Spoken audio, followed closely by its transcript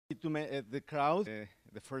to the crowd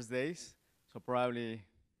the first days, so probably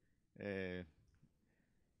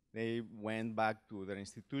they went back to their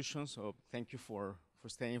institutions. So thank you for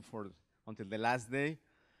staying until the last day.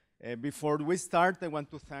 Before we start, I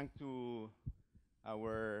want to thank to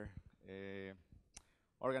our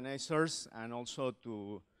organizers and also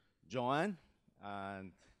to Joan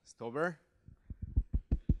and Stover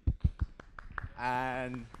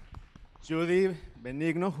and Judy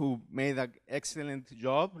Benigno, who made an excellent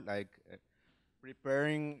job, like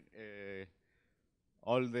preparing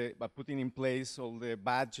by putting in place all the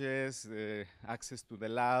badges, the access to the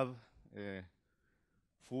lab,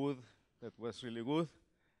 food that was really good.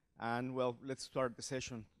 And well, let's start the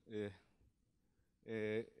session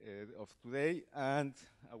of today. And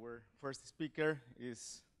our first speaker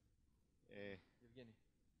is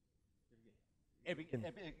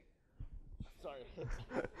Evgeny. Sorry.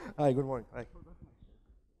 Hi, good morning. Hi.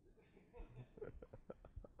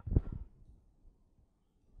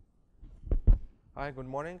 Hi, good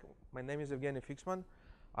morning. My name is Evgeny Fixman.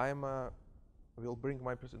 Will bring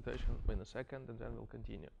my presentation in a second and then we'll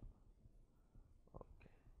continue.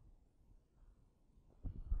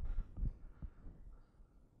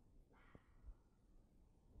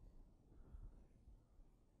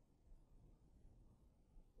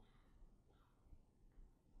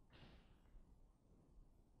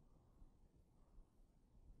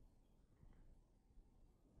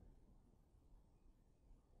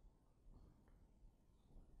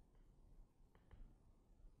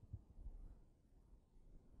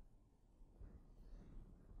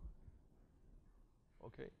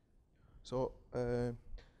 Okay, so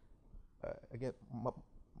again,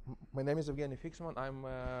 my name is Evgeny Fixman. I'm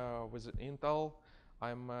with Intel.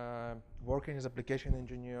 I'm working as application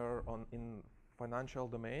engineer in financial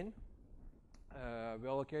domain. We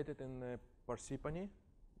are located in Parsippany,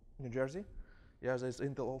 New Jersey. Yeah, there's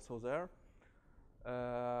Intel also there.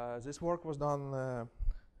 This work was done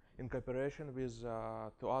in cooperation with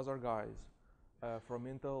two other guys from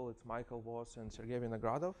Intel. It's Michael Voss and Sergey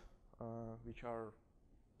Vinogradov, which are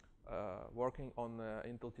working on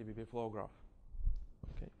Intel TBB flow graph.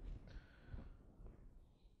 Okay.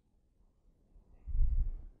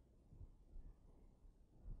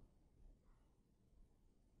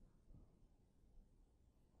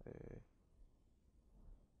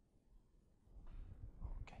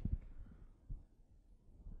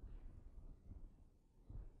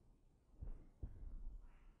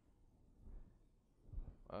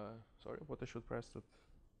 Sorry, what I should press it?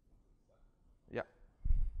 Yeah.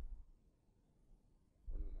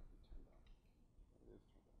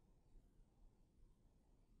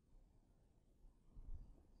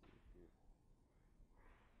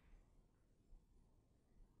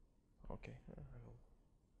 Okay. I will.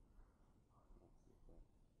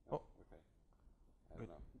 Oh. Okay.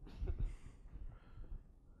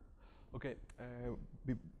 Okay.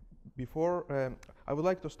 Before I would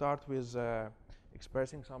like to start with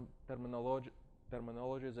expressing some terminology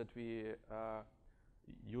that we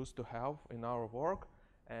used to have in our work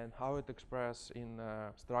and how it expresses in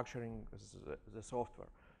structuring the software.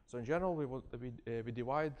 So in general, we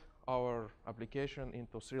divide our application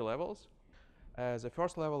into 3 levels. The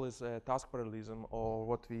first level is task parallelism, or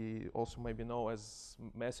what we also maybe know as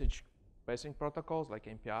message passing protocols like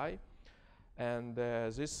MPI. And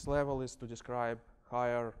this level is to describe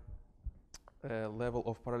higher level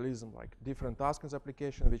of parallelism, like different tasks in the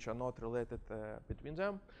application which are not related between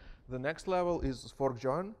them. The next level is fork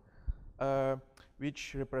join,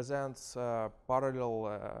 which represents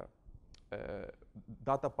parallel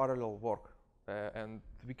data parallel work. And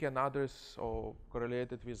we can address or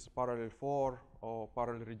correlate it with parallel for or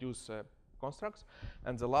parallel reduce constructs.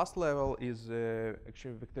 And the last level is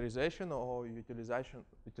actually vectorization or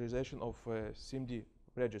utilization of SIMD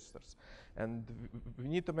registers. And we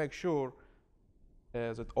need to make sure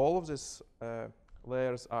that all of these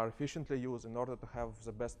layers are efficiently used in order to have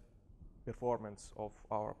the best performance of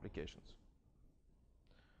our applications.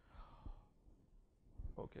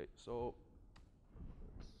 Okay, so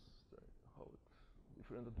how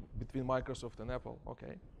different between Microsoft and Apple.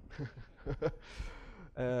 Okay.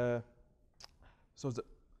 So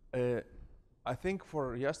I think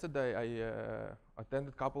for yesterday I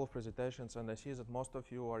attended a couple of presentations and I see that most of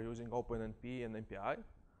you are using OpenNP and MPI.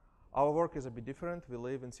 Our work is a bit different. We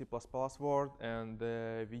live in C++ world and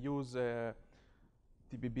we use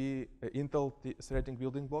TBB, Intel threading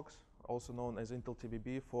building blocks, also known as Intel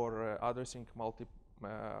TBB, for addressing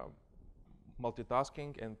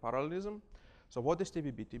multitasking and parallelism. So what is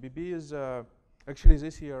TBB? TBB is actually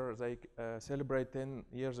this year they celebrate 10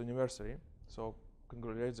 years anniversary. So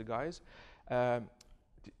congratulate the guys.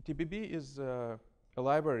 TBB is a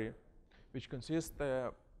library which consists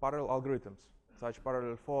parallel algorithms, such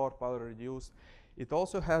parallel for, parallel reduce. It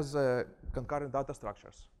also has concurrent data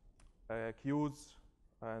structures, queues,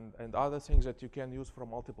 and other things that you can use from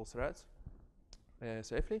multiple threads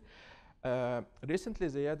safely. Recently,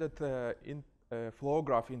 they added flow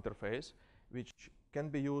graph interface, which can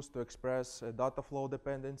be used to express data flow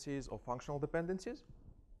dependencies or functional dependencies.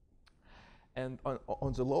 And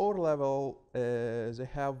on the lower level, they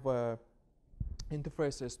have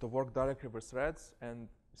interfaces to work directly with threads and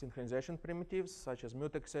synchronization primitives, such as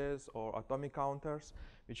mutexes or atomic counters,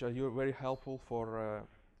 which are very helpful for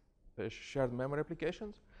shared memory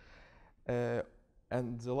applications.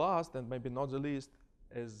 And the last, and maybe not the least,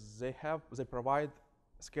 is they provide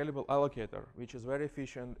scalable allocator, which is very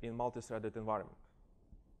efficient in multi-threaded environment.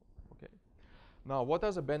 Okay. Now, what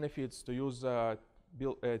are the benefits to use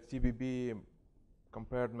TBB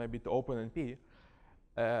compared maybe to OpenNP?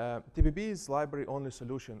 TBB is library-only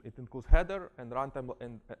solution. It includes header and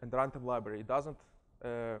runtime library. It doesn't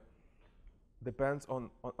depends on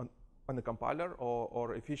the compiler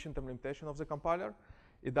or efficient implementation of the compiler.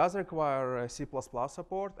 It does require C++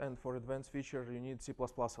 support, and for advanced features you need C++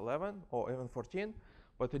 11 or even 14.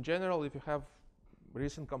 But in general, if you have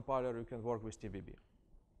recent compiler, you can work with TBB.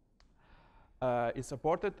 It's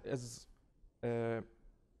supported as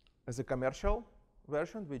a commercial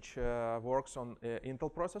version, which works on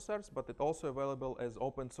Intel processors, but it's also available as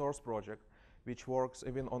open source project, which works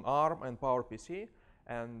even on ARM and PowerPC,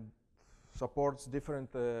 and supports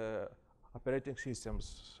different operating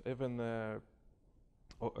systems, even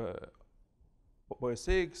OS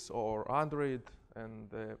X or Android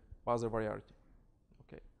and other variety.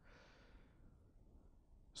 Okay.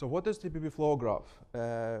 So what is TBB flow graph?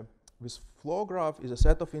 This flow graph is a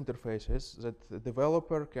set of interfaces that the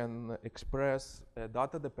developer can express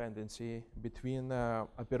data dependency between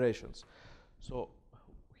operations. So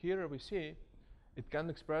here we see it can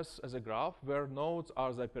express as a graph where nodes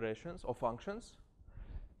are the operations or functions,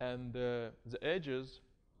 and the edges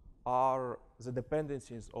are the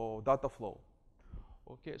dependencies or data flow.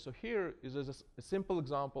 Okay, so here is a simple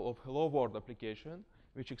example of hello world application,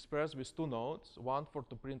 which express with two nodes, one for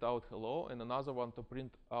to print out hello and another one to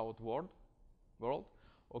print out world.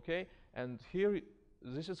 Okay, and here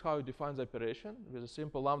this is how you define the operation with a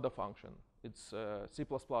simple lambda function. It's C++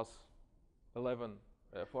 11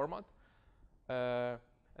 format,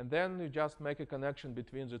 and then you just make a connection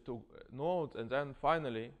between the two nodes, and then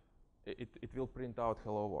finally it will print out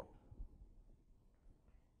hello world.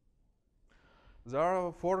 There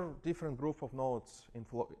are 4 different groups of nodes in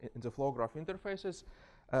the flow graph interfaces,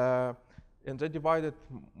 and they're divided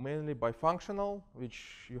mainly by functional,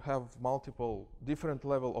 which you have multiple different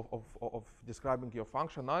level of describing your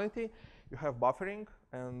functionality. You have buffering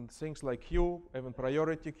and things like queue, even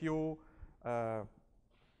priority queue,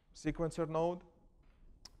 sequencer node.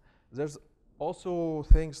 There's also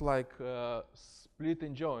things like split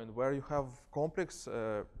and join, where you have complex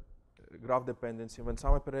graph dependency when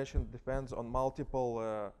some operation depends on multiple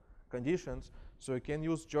conditions. So you can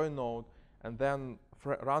use join node, and then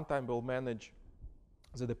runtime will manage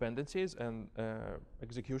the dependencies and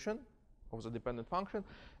execution of the dependent function.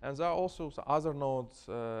 And there are also some other nodes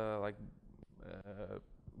that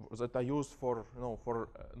are used for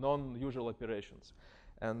non-usual operations.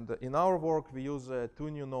 And in our work, we use 2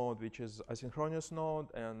 new nodes, which is asynchronous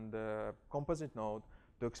node and composite node,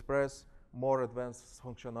 to express more advanced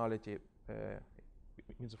functionality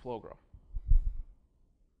in the flow graph.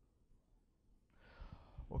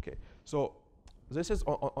 Okay, so this is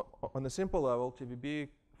on a simple level. TBB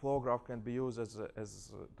flow graph can be used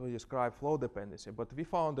to describe flow dependency, but we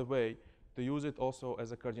found a way to use it also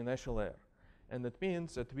as a coordination layer. And that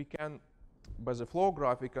means that we can, by the flow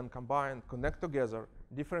graph, we can connect together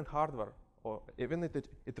different hardware, or even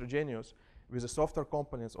heterogeneous, with the software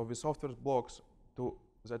components or with software blocks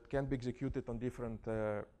that can be executed on different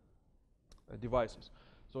devices.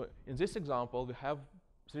 So in this example, we have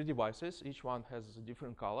 3 devices. Each one has a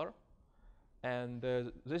different color. And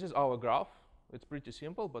this is our graph. It's pretty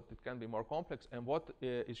simple, but it can be more complex. And what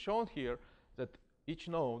is shown here, that each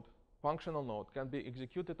node, functional node, can be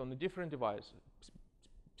executed on a different device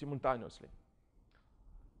simultaneously.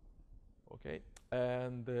 Okay,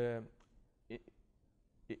 and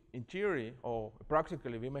in theory or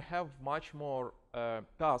practically, we may have much more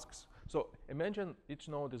tasks. So imagine each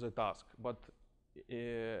node is a task, but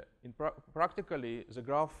practically, the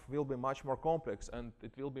graph will be much more complex, and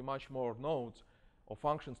it will be much more nodes or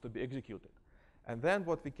functions to be executed. And then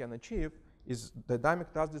what we can achieve is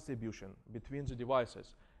dynamic task distribution between the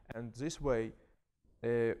devices. And this way,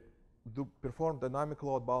 perform dynamic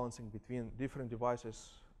load balancing between different devices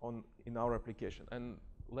in our application. And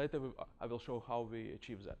later I will show how we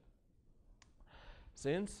achieve that.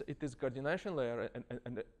 Since it is coordination layer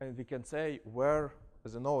and we can say where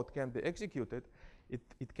the node can be executed,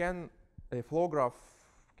 a flow graph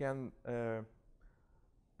can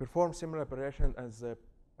perform similar operation as the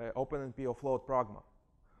OpenNP offload pragma.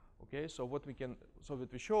 Okay, so what we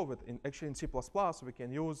show that actually in C++ we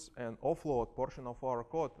can use an offload portion of our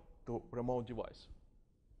code to remote device.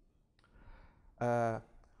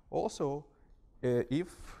 Also, if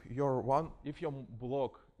your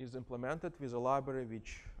block is implemented with a library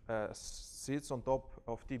which sits on top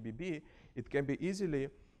of TBB, it can be easily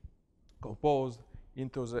composed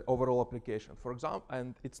into the overall application. For example,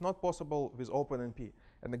 and it's not possible with OpenNP.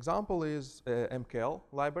 An example is MKL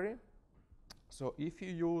library. So if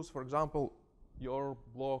you use, for example, your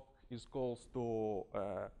block is close to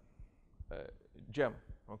GEM,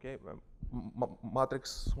 okay,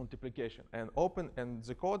 matrix multiplication, and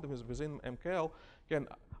the code within MKL can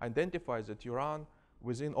identify that you run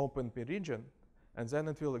within OpenNP region, and then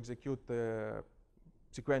it will execute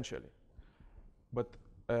sequentially. But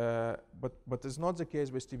it's not the case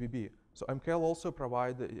with TBB. So MKL also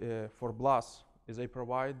provide for BLAS, they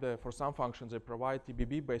provide for some functions they provide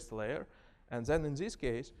TBB-based layer, and then in this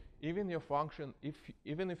case, even your function,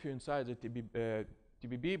 even if you're inside the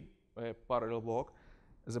TBB parallel block,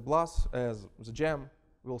 the BLAS as the gem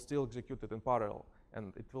will still execute it in parallel,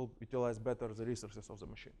 and it will utilize better the resources of the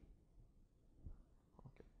machine.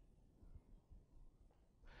 Okay.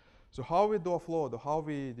 So how we do offload, or how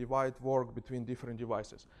we divide work between different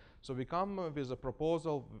devices? So we come with a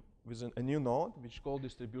proposal with a new node, which is called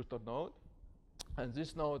distributor node, and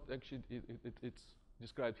this node actually it's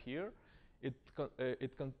described here.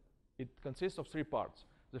 It consists of 3 parts.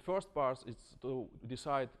 The first part is to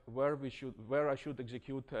decide where I should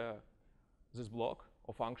execute this block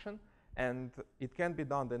or function, and it can be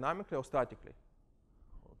done dynamically or statically.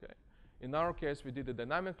 Okay. In our case, we did it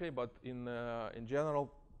dynamically, but in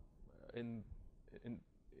general, in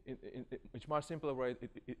much simpler way,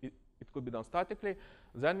 it could be done statically.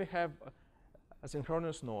 Then we have a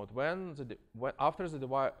synchronous node.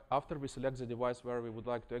 After we select the device where we would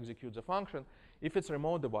like to execute the function, if it's a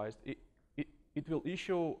remote device, it will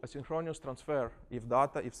issue a synchronous transfer if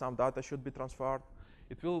some data should be transferred.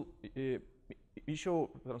 It will issue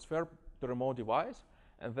transfer to remote device,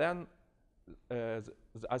 and then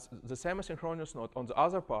the same asynchronous node on the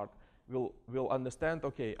other part will understand.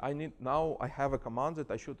 Okay, now I have a command that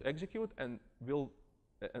I should execute, and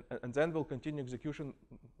then will continue execution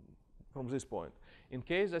from this point. In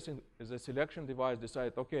case the selection device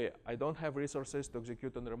decides, okay, I don't have resources to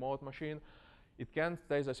execute on the remote machine, it can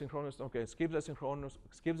stay the synchronous, okay, skip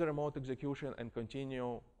the remote execution and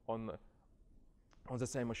continue on the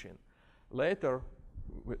same machine. Later,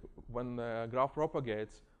 when the graph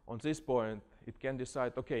propagates, on this point, it can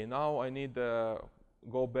decide, okay, now I need to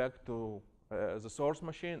go back to the source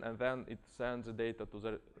machine, and then it sends the data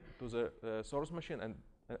to the source machine, and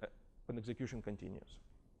execution continues.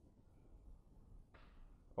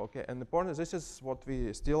 Okay, and the point is, this is what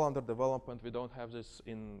we still under development. We don't have this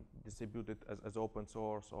distributed as open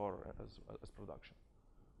source or as production.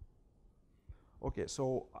 Okay,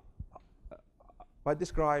 so I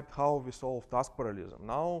described how we solve task parallelism.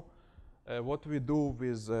 Now, what we do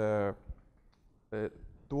with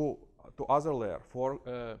two other layer,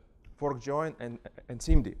 fork join and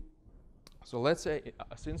SIMD. So let's say,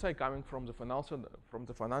 since I'm coming from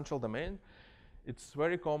the financial domain, it's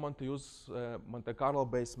very common to use Monte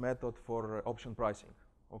Carlo-based method for option pricing.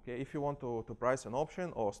 Okay, if you want to price an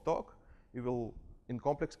option or stock, you will, in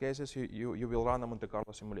complex cases, you will run a Monte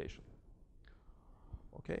Carlo simulation.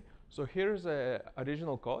 Okay, so here's the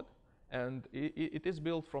original code, and it is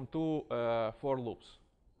built from two for loops.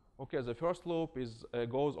 Okay, the first loop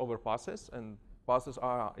goes over passes, and passes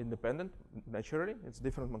are independent naturally. It's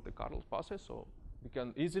different Monte Carlo passes, so we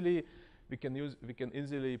can easily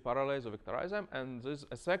parallelize or vectorize them. And there's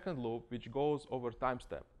a second loop which goes over time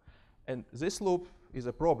step. And this loop is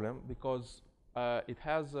a problem because it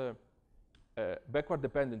has a backward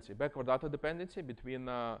data dependency between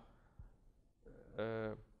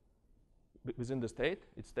within the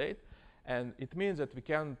state, and it means that we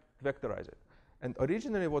can't vectorize it. And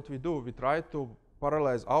originally, what we do, we try to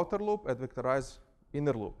parallelize outer loop and vectorize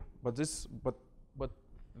inner loop. But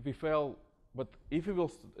we fail. But if we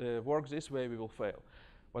will work this way, we will fail.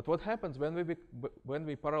 But what happens when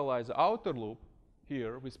we parallelize the outer loop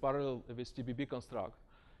here with TBB construct?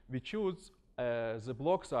 We choose the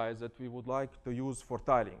block size that we would like to use for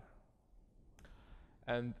tiling.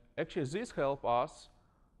 And actually, this helps us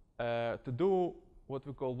to do what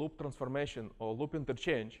we call loop transformation or loop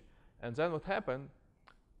interchange. And then what happens?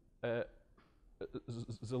 the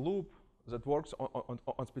loop that works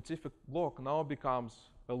on specific block now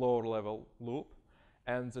becomes a lower level loop,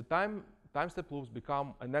 and the time step loops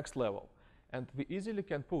become a next level. And we easily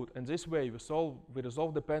can put, and this way we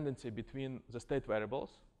resolve dependency between the state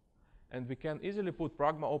variables, and we can easily put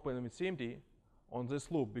pragma open with CMD on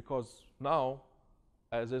this loop, because now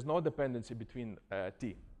there's no dependency between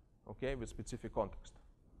T, okay, with specific context.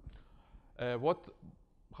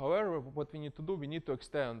 However, what we need to do, we need to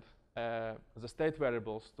extend the state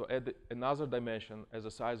variables to add another dimension as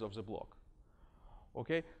the size of the block.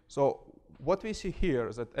 Okay, so what we see here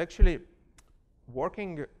is that actually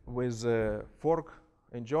working with fork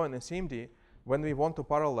and join and CMD, when we want to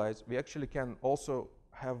parallelize, we actually can also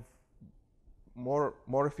have more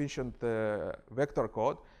efficient vector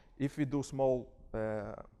code if we do small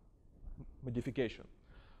modification.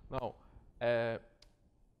 Now,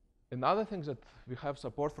 another thing that we have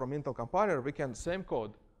support from Intel compiler, we can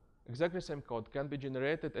exactly same code can be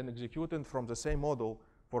generated and executed from the same model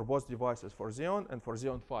for both devices, for Xeon and for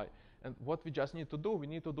Xeon Phi. And what we just need to do, we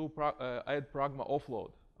need to do add pragma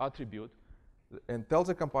offload attribute and tell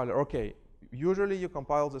the compiler, okay, usually you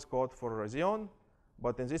compile this code for Xeon,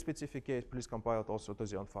 but in this specific case, please compile it also to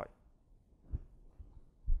Xeon Phi.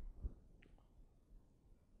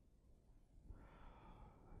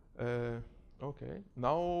 Okay,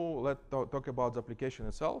 now let's talk about the application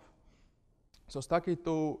itself. So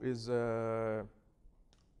StackE2 is a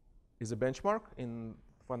benchmark in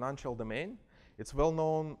financial domain. It's well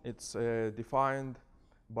known. It's defined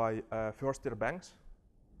by first-tier banks.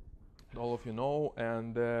 All of you know,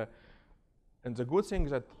 and the good thing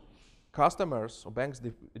is that customers or banks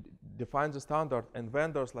define the standard, and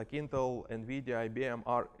vendors like Intel, NVIDIA, IBM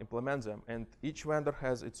implement them. And each vendor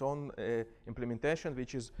has its own implementation,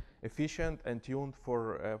 which is efficient and tuned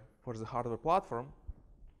for the hardware platform.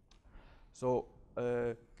 So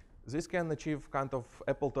this can achieve kind of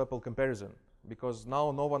apple-to-apple comparison, because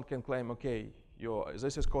now no one can claim, okay,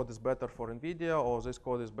 this code is better for NVIDIA, or this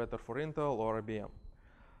code is better for Intel or IBM.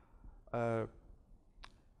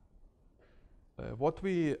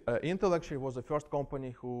 Intel actually was the first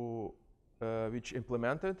company which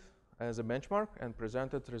implemented as a benchmark and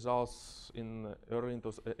presented results in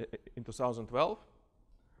 2012.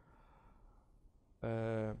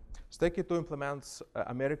 StackE2 implements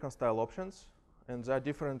American-style options, and there are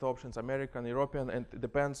different options, American, European, and it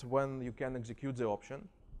depends when you can execute the option.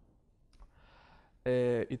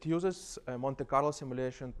 It uses a Monte Carlo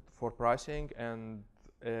simulation for pricing, and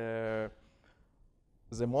the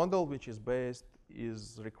model which is based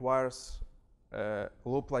requires a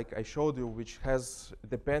loop like I showed you, which has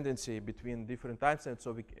dependency between different time steps,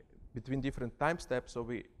 so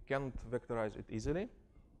we can't vectorize it easily.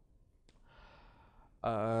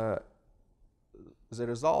 The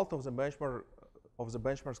result of the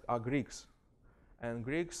benchmarks are Greeks, and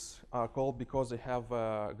Greeks are called because they have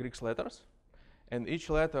Greek letters, and each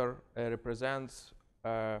letter represents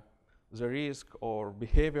the risk or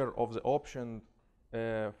behavior of the option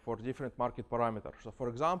for different market parameters. So, for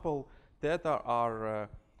example, theta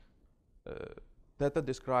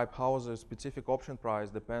describe how the specific option price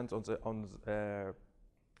depends on the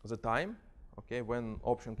time, okay, when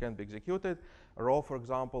option can be executed. Rho, for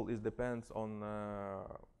example, depends on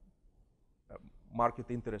market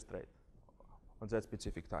interest rate on that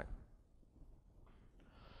specific time.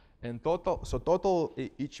 And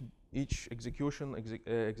each execution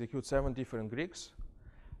executes 7 different Greeks,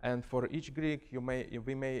 and for each Greek we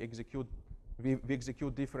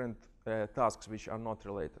execute different tasks which are not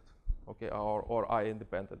related, okay, or are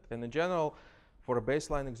independent. And in general, for a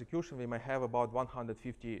baseline execution, we may have about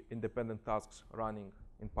 150 independent tasks running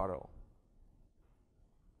in parallel.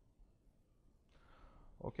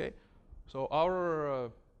 Okay, so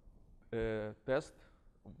our test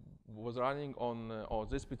was running on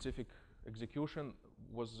this specific execution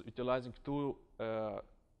was utilizing 2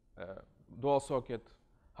 dual socket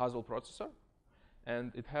Haswell processor,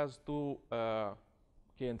 and it has 2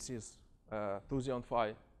 KNCs, 2 Xeon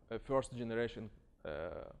Phi first generation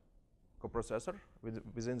coprocessor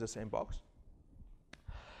within the same box.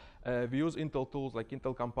 We use Intel tools like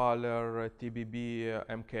Intel compiler, TBB,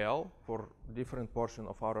 MKL for different portion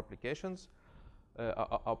of our application.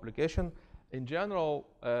 In general,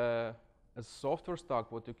 as software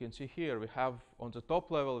stack, what you can see here, we have on the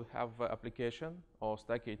top level, we have application or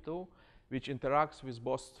StackE2, which interacts with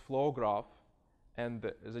both flow graph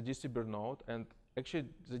and the distributor node. And actually,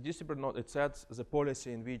 the distributor node, it sets the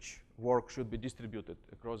policy in which work should be distributed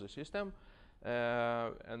across the system.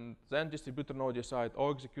 And then distributor node decide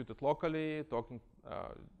or execute it locally, talking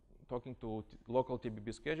to local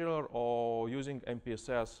TBB scheduler, or using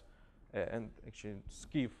MPSS and actually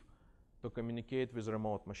SCIF to communicate with a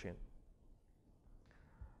remote machine.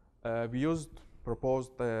 We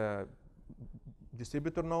proposed a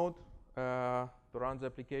distributor node to run the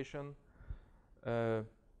application,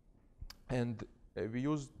 and we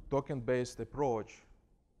used token-based approach,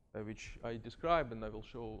 which I described and I will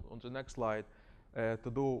show on the next slide,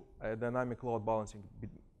 to do a dynamic load balancing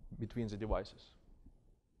between the devices.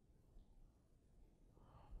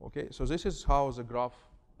 Okay, so this is how the graph,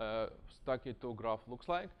 Stacky2 graph looks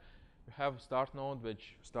like. We have start node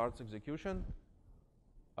which starts execution.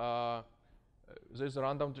 There's a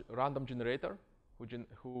random generator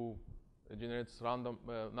who generates random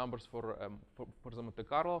numbers for the Monte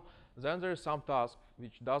Carlo. Then there is some task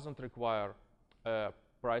which doesn't require a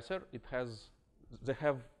pricer.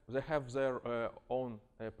 They have their own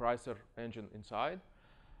pricer engine inside,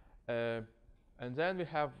 and then we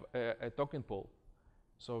have a token pool.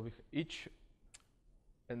 So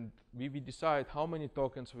we decide how many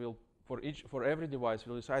tokens will for every device.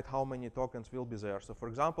 We'll decide how many tokens will be there. So for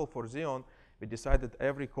example, for Xeon, we decided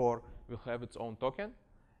every core will have its own token,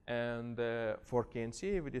 and for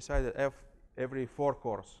KNC, we decided every 4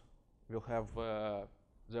 cores will have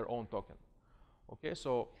their own token. Okay,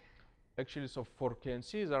 so actually, for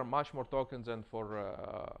KNC, there are much more tokens than for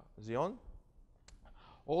Xeon.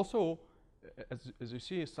 Also, as you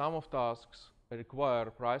see, some of tasks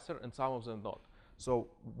require pricer and some of them not. So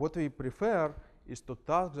what we prefer is to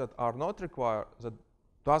tasks that are not required,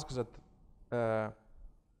 tasks that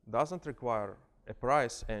doesn't require a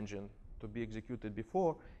price engine to be executed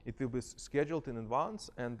before, it will be scheduled in advance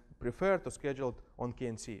and prefer to schedule it on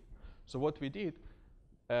KNC. So what we did,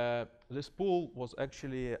 this pool was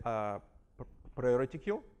actually a priority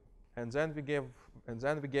queue, and then we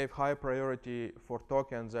gave high priority for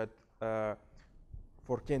tokens that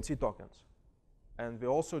for KNC tokens, and we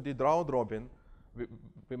also did round robin.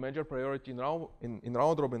 We measure priority in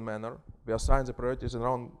round robin manner. We assign the priorities in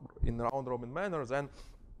round robin manner. Then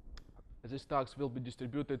these tasks will be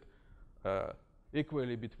distributed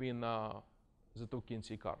equally between the 2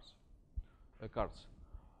 KNC cards.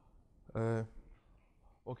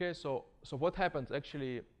 Okay, so what happens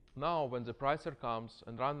actually now when the pricer comes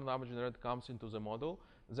and random number generator comes into the model,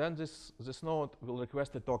 then this node will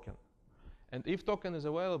request a token. And if token is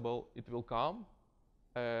available, it will come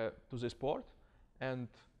to this port, and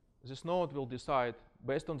this node will decide,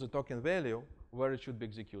 based on the token value, where it should be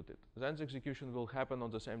executed. Then the execution will happen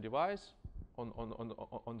on the same device,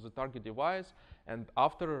 on the target device, and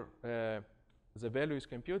after the value is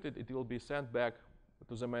computed, it will be sent back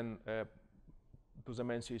to the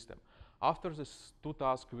main system. After these 2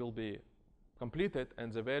 tasks will be completed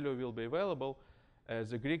and the value will be available,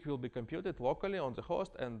 the Greek will be computed locally on the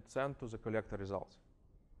host and sent to the collector results,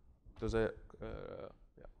 to the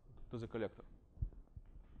collector.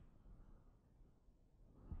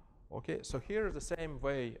 Okay, so here is the same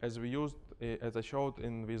way as we used, as I showed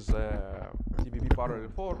with TBB parallel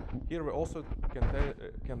 4. Here we also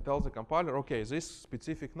can tell the compiler, okay, this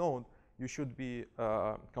specific node you should be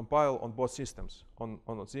compiled on both systems, on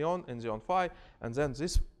Xeon and Xeon Phi, and then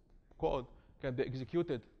this code can be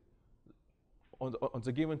executed on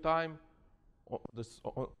the given time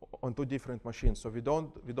on 2 different machines. So we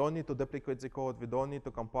don't need to duplicate the code. We don't need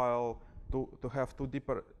to compile to have two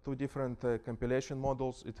different compilation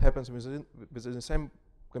models. It happens within the same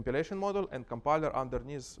compilation model, and compiler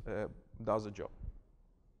underneath does the job.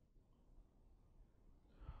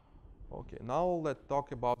 Okay, now let's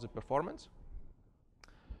talk about the performance.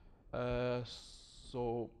 And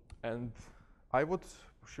I would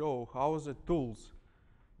show how the tools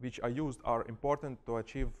which are used are important to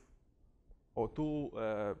achieve or to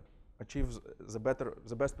achieve the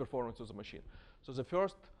best performance of the machine. So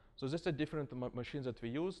this is different machines that we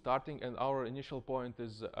use, starting, and our initial point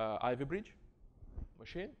is Ivy Bridge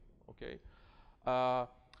machine. Okay.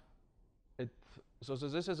 So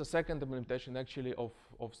this is a second implementation actually of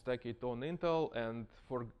Stacky2 on Intel, and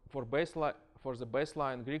for the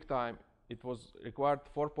baseline Greek time, it was required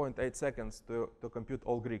 4.8 seconds to compute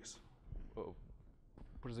all Greeks for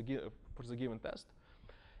the given test.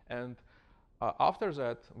 And after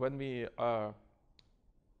that, when we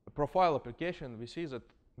profile application, we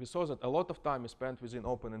saw that a lot of time is spent within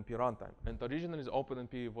OpenNP runtime. And originally, the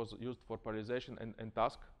OpenNP was used for parallelization and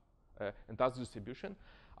task distribution.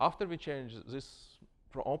 After we changed this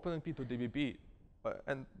from OpenNP to TBB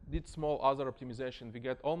and did small other optimization, we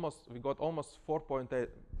got almost 4.8,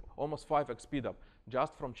 almost 5x speedup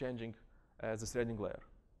just from changing the threading layer.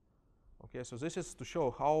 Okay, so this is to show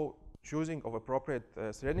how choosing of appropriate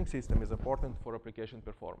threading system is important for application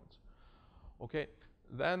performance. Okay,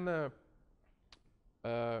 then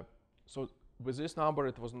so with this number,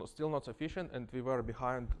 it was still not sufficient, and we were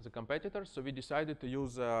behind the competitors. So we decided to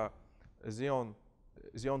use a Xeon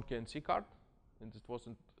KNC card, and it was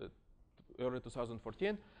in early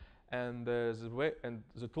 2014. And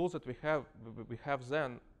the tools that we have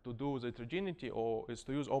then to do the heterogeneity is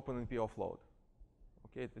to use OpenNP offload.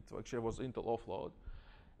 Okay, it actually was Intel offload,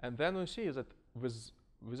 and then we see that with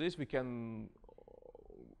this we can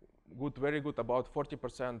very good about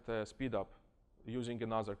 40% speed up using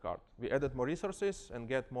another card. We added more resources and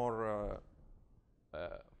get more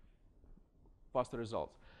faster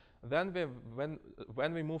results. Then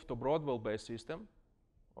when we moved to Broadwell-based system,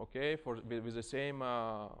 okay, with the same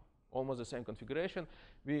almost the same configuration,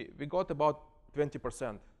 we got about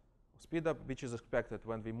 20% speed up, which is expected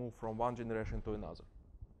when we move from one generation to another.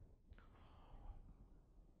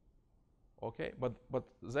 Okay, but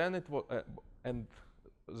then it was and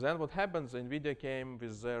then what happens? NVIDIA came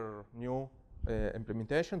with their new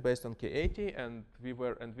implementation based on K80, and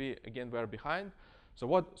we again were behind. So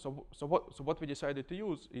what we decided to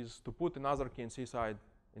use is to put another KNC side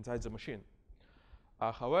inside the machine.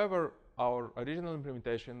 However, our original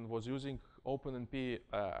implementation was using OpenNP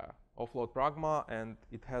offload pragma, and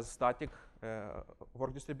it has static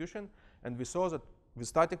work distribution. And we saw that with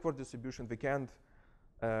static work distribution, we can't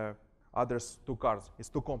address two cards. It's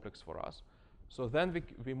too complex for us. So then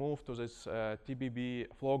we moved to this TBB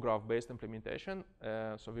flow graph based implementation.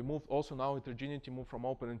 So we moved also now heterogeneity moved from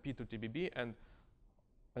OpenNP to TBB, and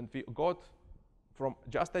we got from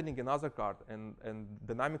just adding another card and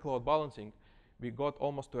dynamic load balancing, we got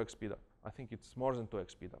almost 2x speed up. I think it's more than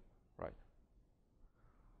 2x speed up, right?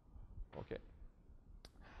 Okay.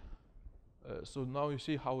 So now you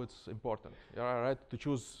see how it's important, right? To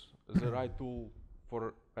choose the right tool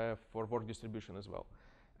for work distribution as well.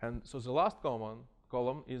 And so the last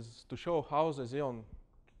column is to show how the Xeon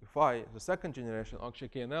Phi, the second generation, actually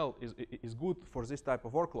KNL, is good for this type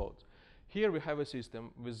of workloads. Here we have a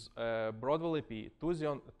system with Broadwell AP,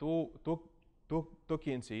 two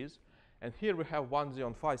KNCs, and here we have one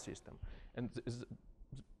Xeon Phi system. And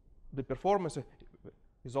the performance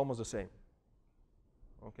is almost the same.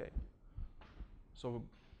 Okay. So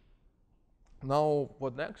now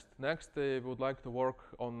what next? Next, we would like to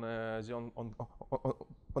work on Xeon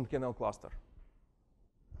on KNL cluster.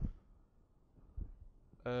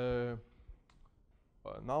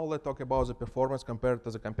 Now let's talk about the performance compared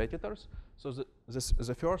to the competitors. So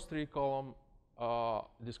the first three columns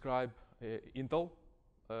describe Intel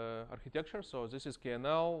architecture. So this is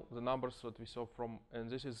KNL, the numbers that we saw from, and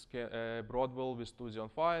this is Broadwell with two Xeon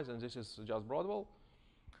Phis, and this is just Broadwell.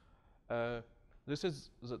 This is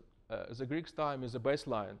the Greeks time is the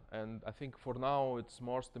baseline, and I think for now it's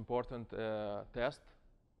most important test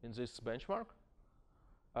in this benchmark.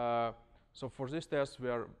 So for this test,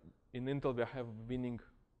 in Intel we have winning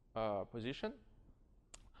position.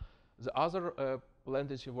 The other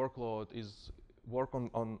latency workload is work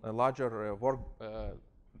on a larger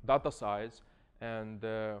data size, and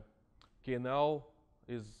KNL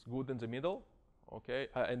is good in the middle. Okay,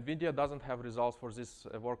 NVIDIA doesn't have results for this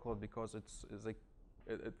workload because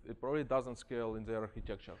it probably doesn't scale in their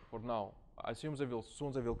architecture for now. I assume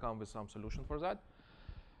soon they will come with some solution for that.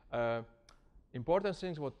 Important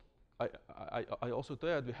things what I also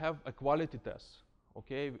told, we have a quality test.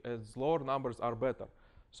 Okay, as lower numbers are better.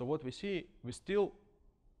 So what we see,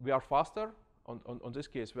 we are faster on this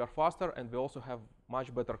case. We are faster, and we also have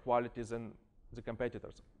much better quality than the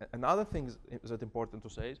competitors. Another thing that's important to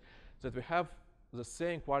say is that we have the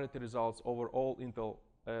same quality results over all Intel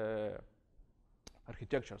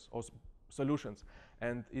architectures or solutions.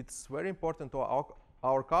 And it's very important to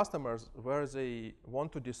our customers where they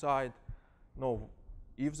want to decide,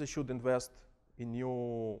 if they should invest in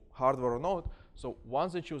new hardware or not. So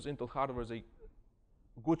once they choose Intel hardware,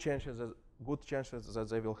 good chances that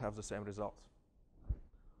they will have the same results.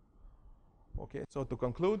 Okay, so to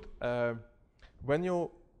conclude, when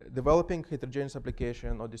you developing heterogeneous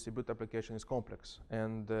application or distributed application is complex,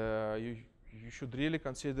 and you should really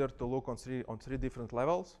consider to look on three different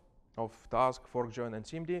levels of task, fork, join, and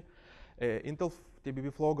SIMD. Intel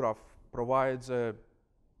TBB flow graph provides a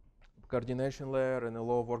coordination layer and a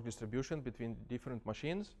low work distribution between different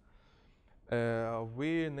machines.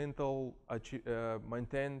 We in Intel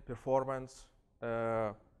maintain performance,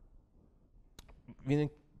 winning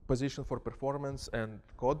position for performance and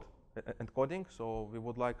coding. So we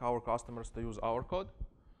would like our customers to use our code,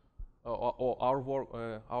 or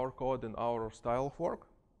our code and our style of work.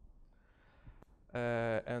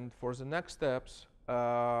 And for the next steps,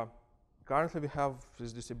 currently we have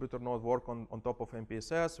this distributor node work on top of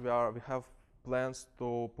MPSS. We have plans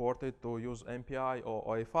to port it to use MPI or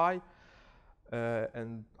OFI.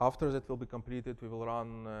 And after that will be completed, we will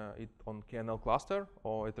run it on KNL cluster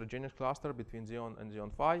or heterogeneous cluster between Xeon and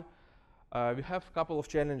Xeon Phi. We have a couple of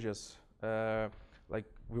challenges. Like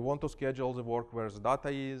we want to schedule the work where the data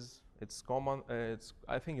is. It's common.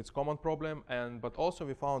 I think it's common problem. But also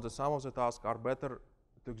we found that some of the tasks are better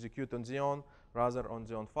to execute on Xeon rather on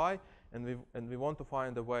Xeon Phi. And we want to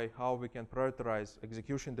find a way how we can prioritize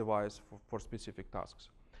execution device for specific tasks.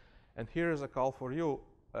 And here is a call for you.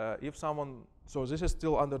 If someone, so this is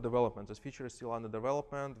still under development. This feature is still under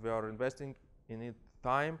development. We are investing in it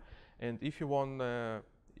time. And if you want,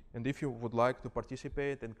 and if you would like to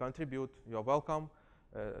participate and contribute, you are welcome.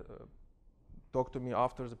 Talk to me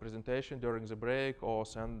after the presentation, during the break, or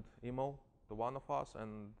send email to one of us,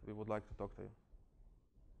 and we would like to talk to you.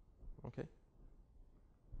 Okay.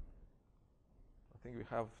 I think we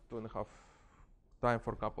have 2.5 time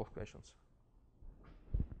for a couple of questions.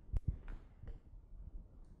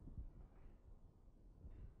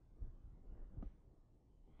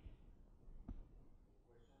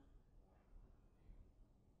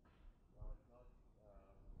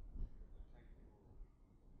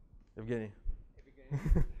 Evgeny.